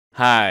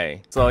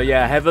Hi. So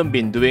yeah, I haven't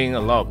been doing a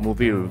lot of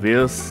movie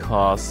reviews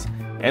because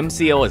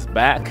MCO is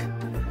back.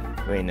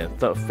 We're in the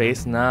third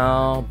phase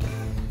now.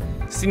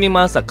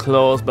 Cinemas are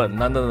closed, but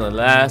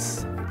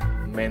nonetheless,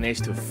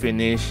 managed to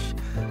finish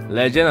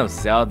Legend of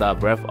Zelda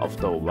Breath of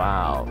the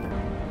Wild.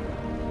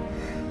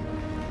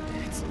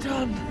 It's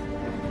done.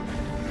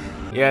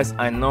 Yes,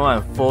 I know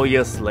I'm 4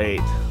 years late,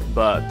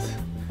 but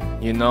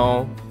you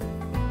know,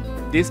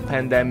 this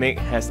pandemic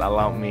has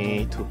allowed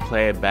me to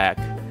play back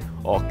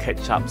or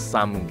catch up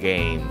some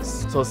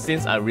games. So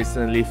since I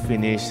recently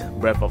finished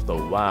Breath of the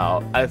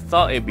Wild, I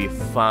thought it'd be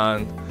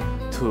fun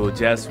to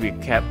just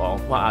recap on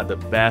what are the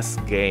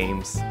best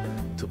games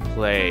to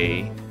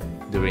play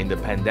during the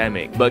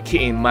pandemic. But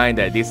keep in mind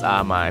that these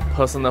are my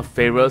personal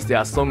favorites. There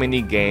are so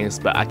many games,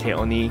 but I can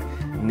only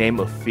name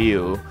a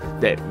few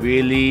that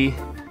really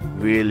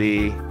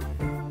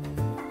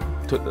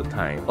took the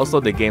time. Also,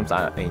 the games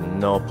are in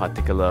no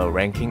particular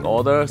ranking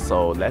order,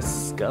 so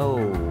let's go.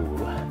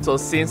 So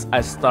since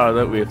I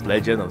started with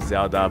Legend of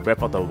Zelda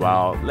Breath of the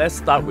Wild, let's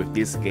start with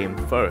this game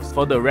first.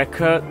 For the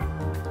record,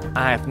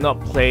 I have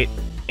not played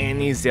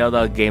any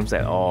Zelda games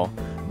at all.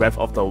 Breath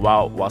of the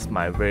Wild was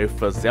my very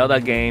first Zelda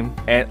game,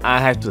 and I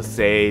have to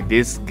say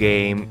this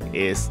game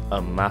is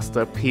a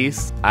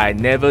masterpiece. I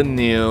never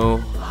knew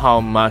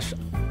how much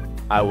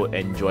I would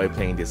enjoy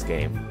playing this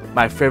game.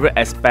 My favorite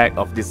aspect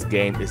of this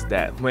game is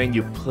that when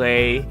you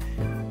play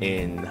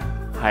in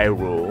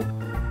Hyrule,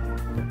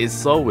 it's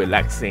so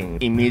relaxing.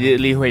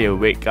 Immediately when you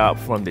wake up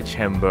from the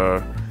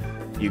chamber,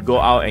 you go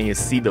out and you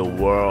see the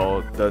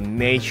world, the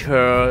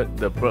nature,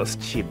 the birds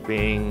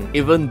chirping.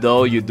 Even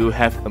though you do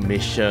have a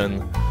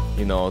mission,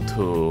 you know,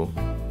 to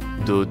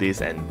do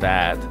this and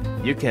that,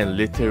 you can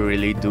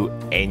literally do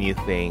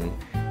anything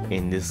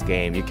in this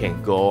game. You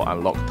can go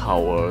unlock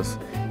towers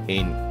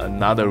in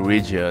another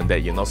region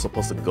that you're not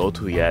supposed to go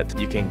to yet.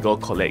 You can go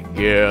collect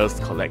gears,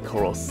 collect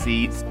coral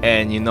seeds,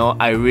 and you know,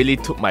 I really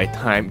took my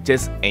time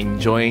just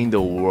enjoying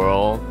the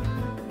world,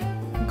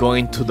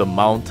 going to the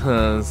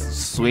mountains,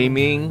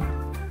 swimming,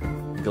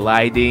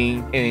 gliding,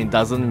 and it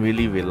doesn't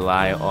really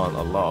rely on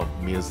a lot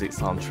of music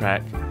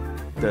soundtrack.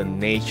 The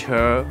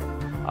nature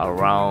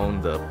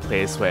around the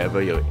place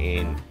wherever you're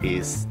in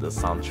is the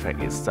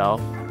soundtrack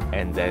itself,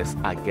 and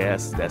I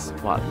guess that's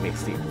what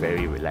makes it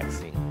very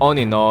relaxing. All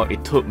in all,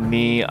 it took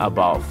me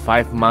about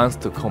 5 months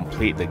to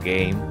complete the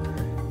game.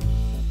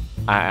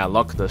 I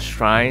unlocked the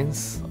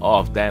shrines, all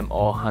of them,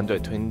 all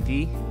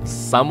 120.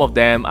 Some of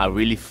them are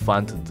really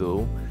fun to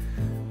do,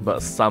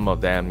 but some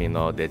of them, you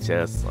know, they're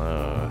just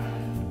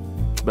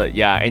but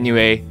yeah,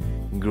 anyway,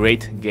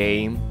 great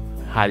game.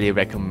 Highly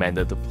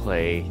recommended to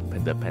play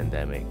in the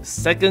pandemic.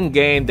 Second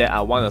game that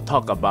I want to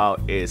talk about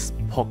is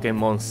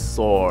Pokemon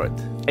Sword.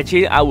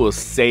 Actually, I will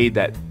say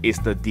that it's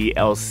the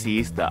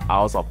DLCs, the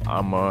Isles of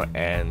Armor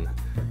and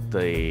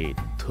the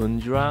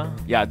Tundra.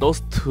 Yeah, those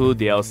two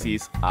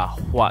DLCs are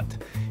what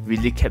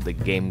really kept the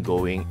game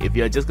going. If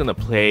you're just gonna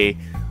play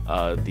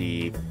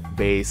the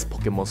base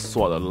Pokemon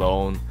Sword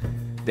alone,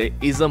 there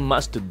isn't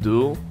much to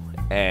do,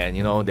 and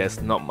you know,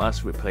 there's not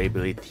much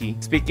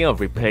replayability. Speaking of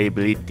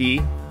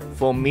replayability,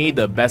 for me,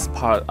 the best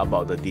part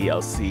about the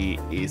DLC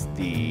is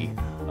the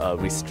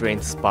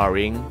restraint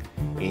sparring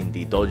in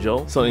the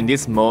dojo. So in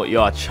this mode,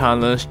 you are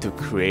challenged to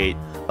create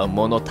a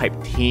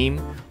monotype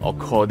team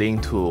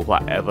according to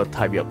whatever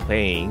type you're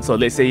playing. So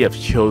let's say you have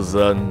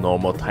chosen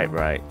normal type,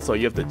 right? So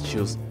you have to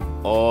choose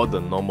all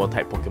the normal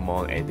type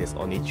Pokemon, and there's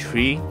only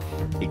 3.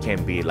 It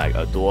can be like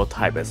a dual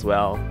type as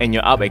well. And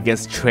you're up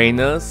against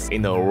trainers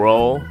in a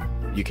row.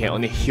 You can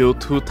only heal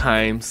 2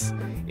 times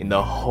in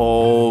the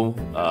whole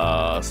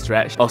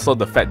stretch. Also,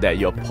 the fact that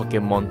your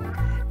Pokemon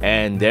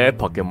and their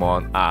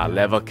Pokemon are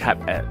level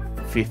capped at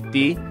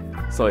 50,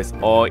 so it's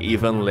all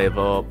even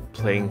level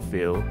playing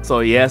field. So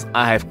yes,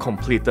 I have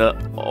completed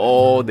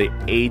all the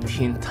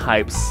 18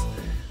 types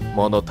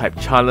monotype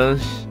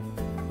challenge,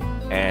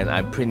 and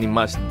I'm pretty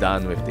much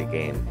done with the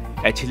game.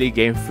 Actually,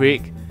 Game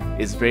Freak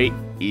is very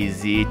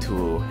easy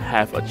to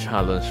have a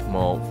challenge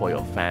mode for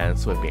your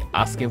fans who have been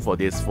asking for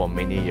this for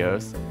many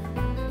years.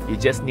 You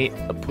just need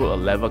to put a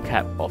level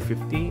cap of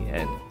 50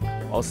 and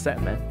all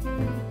set, man.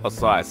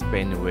 Also, I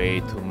spent way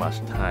too much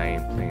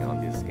time playing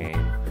on this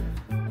game.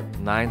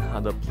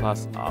 900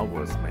 plus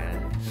hours,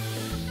 man.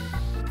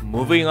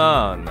 Moving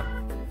on,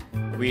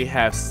 we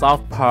have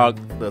South Park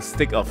The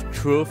Stick of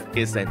Truth.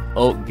 Is an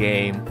old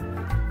game,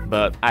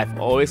 but I've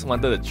always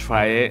wanted to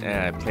try it,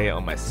 and I play it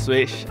on my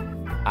Switch.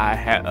 I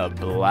had a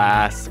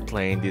blast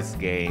playing this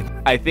game.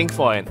 I think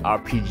for an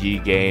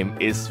RPG game,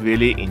 it's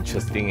really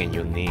interesting and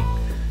unique.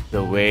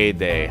 The way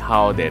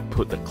how they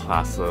put the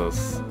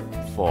classes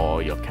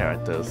for your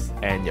characters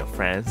and your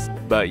friends.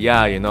 But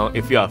yeah, you know,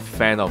 if you're a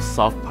fan of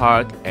South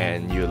Park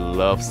and you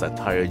love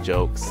satire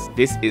jokes,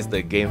 this is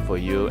the game for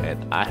you,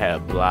 and I had a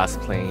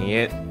blast playing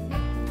it.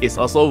 It's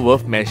also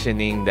worth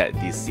mentioning that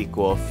the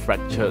sequel,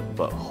 Fractured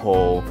But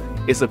Whole,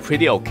 is a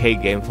pretty okay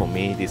game for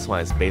me. This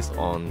one is based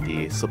on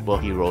the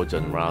superhero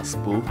genre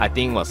spoof. I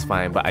think it was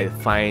fine, but I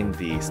find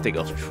the Stick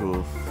of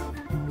Truth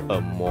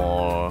a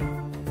more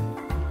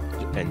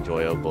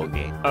enjoyable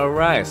game.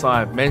 Alright, so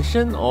I've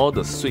mentioned all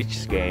the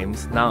Switch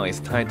games. Now it's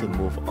time to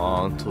move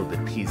on to the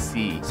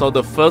PC. So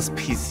the first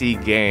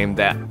PC game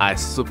that I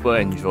super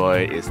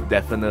enjoy is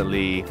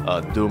definitely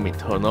Doom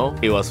Eternal.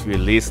 It was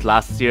released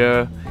last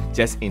year,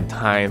 just in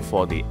time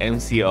for the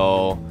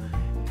MCO.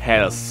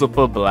 Had a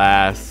super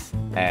blast,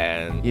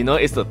 and you know,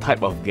 it's the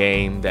type of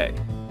game that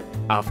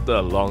after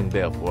a long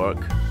day of work,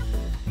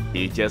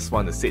 you just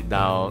want to sit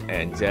down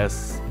and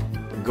just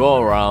go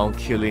around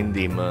killing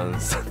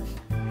demons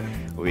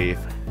with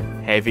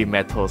heavy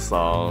metal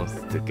songs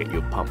to get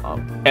you pumped up.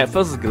 At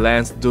first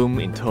glance, Doom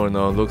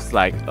Eternal looks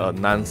like a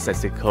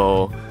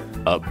nonsensical,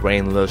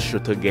 brainless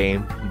shooter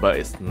game, but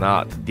it's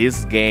not.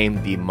 This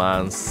game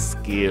demands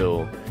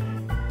skill,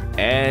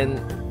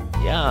 and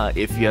yeah,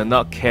 if you're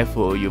not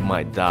careful, you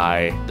might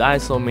die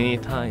so many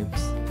times.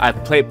 I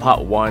played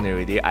part 1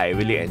 already. I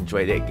really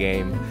enjoyed that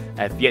game.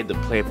 I've yet to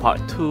play part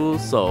 2,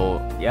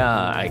 so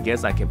yeah, I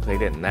guess I can play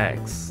that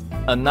next.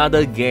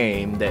 Another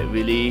game that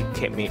really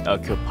kept me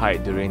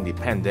occupied during the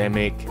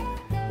pandemic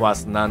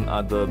was none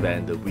other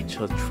than The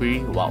Witcher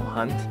 3 Wild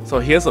Hunt. So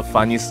here's a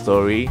funny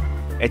story.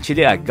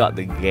 Actually, I got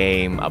the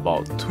game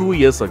about 2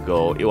 years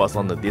ago. It was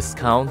on the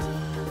discount,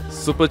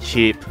 super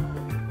cheap.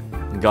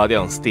 Got it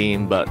on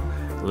Steam, but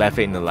left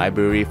it in the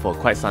library for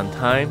quite some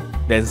time.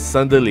 Then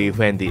suddenly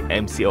when the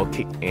MCO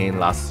kicked in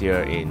last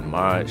year in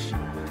March,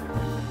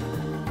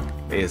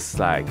 it's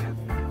like,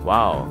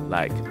 wow,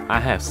 like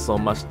I have so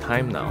much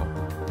time now,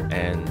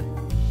 and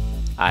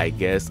I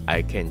guess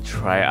I can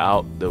try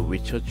out The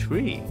Witcher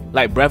 3.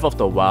 Like Breath of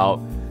the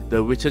Wild,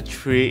 The Witcher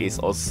 3 is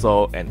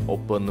also an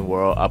open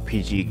world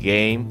RPG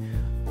game.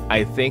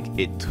 I think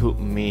it took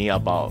me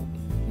about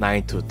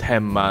 9 to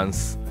 10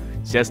 months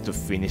just to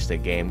finish the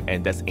game,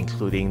 and that's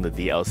including the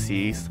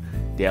DLCs.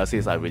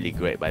 DLCs are really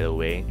great, by the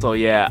way. So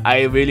yeah,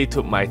 I really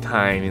took my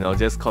time, you know,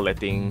 just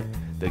collecting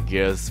the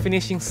gears,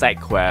 finishing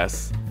side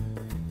quests,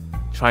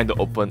 trying to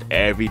open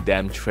every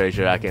damn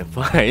treasure I can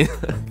find.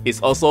 It's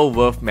also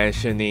worth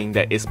mentioning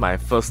that it's my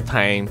first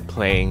time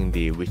playing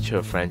the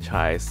Witcher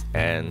franchise,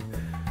 and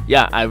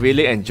yeah, I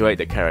really enjoyed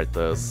the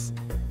characters.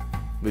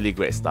 Really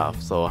great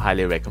stuff, so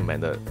highly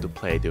recommended to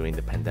play during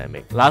the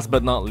pandemic. Last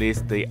but not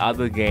least, the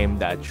other game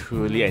that I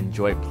truly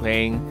enjoyed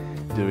playing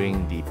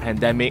during the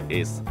pandemic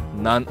is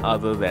none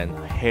other than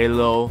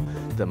Halo,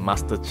 the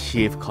Master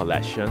Chief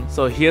Collection.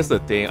 So here's the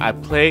thing, I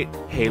played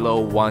Halo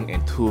 1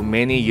 and 2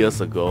 many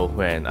years ago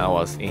when I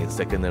was in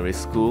secondary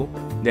school.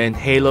 Then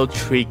Halo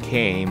 3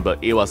 came,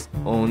 but it was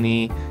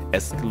only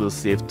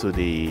exclusive to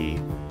the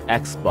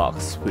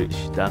Xbox, which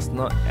does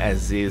not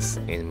exist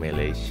in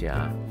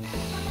Malaysia.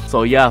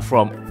 So yeah,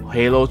 from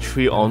Halo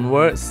 3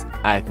 onwards,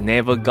 I've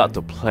never got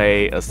to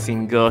play a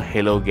single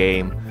Halo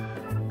game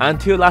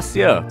until last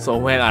year. So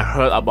when I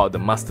heard about the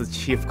Master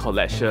Chief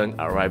Collection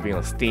arriving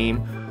on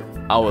Steam,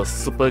 I was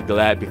super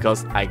glad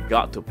because I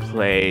got to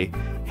play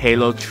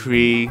Halo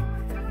 3,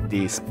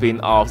 the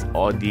spin-offs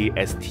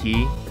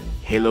ODST,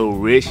 Halo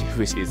Reach,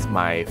 which is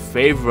my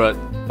favorite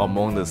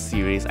among the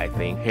series, I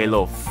think,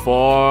 Halo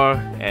 4,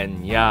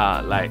 and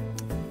yeah, like,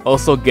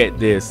 also get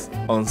this,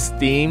 on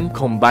Steam,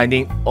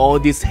 combining all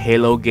these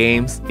Halo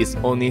games is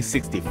only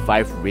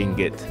 65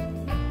 ringgit.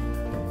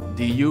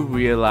 Do you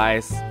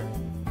realize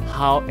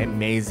how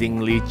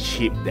amazingly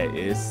cheap that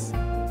is?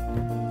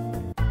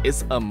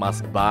 It's a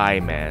must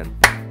buy, man.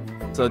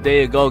 So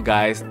there you go,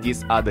 guys.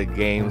 These are the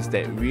games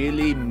that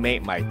really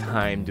made my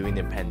time during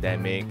the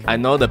pandemic. I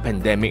know the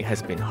pandemic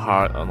has been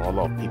hard on a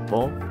lot of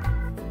people,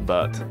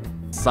 but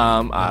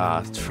some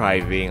are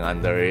thriving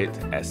under it,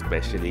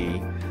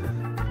 especially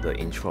the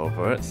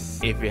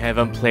introverts. If you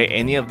haven't played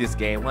any of this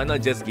game, why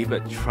not just give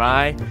it a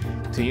try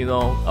to, you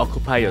know,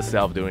 occupy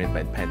yourself during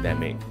the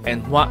pandemic?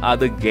 And what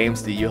other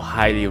games do you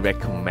highly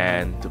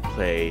recommend to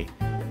play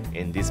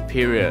in this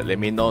period? Let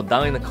me know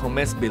down in the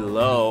comments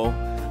below.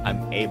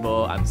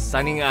 I'm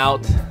signing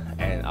out,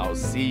 and I'll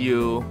see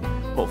you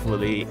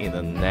hopefully in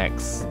the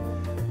next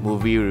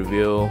movie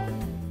review.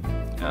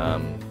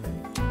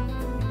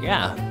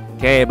 Yeah.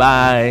 Okay,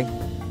 bye.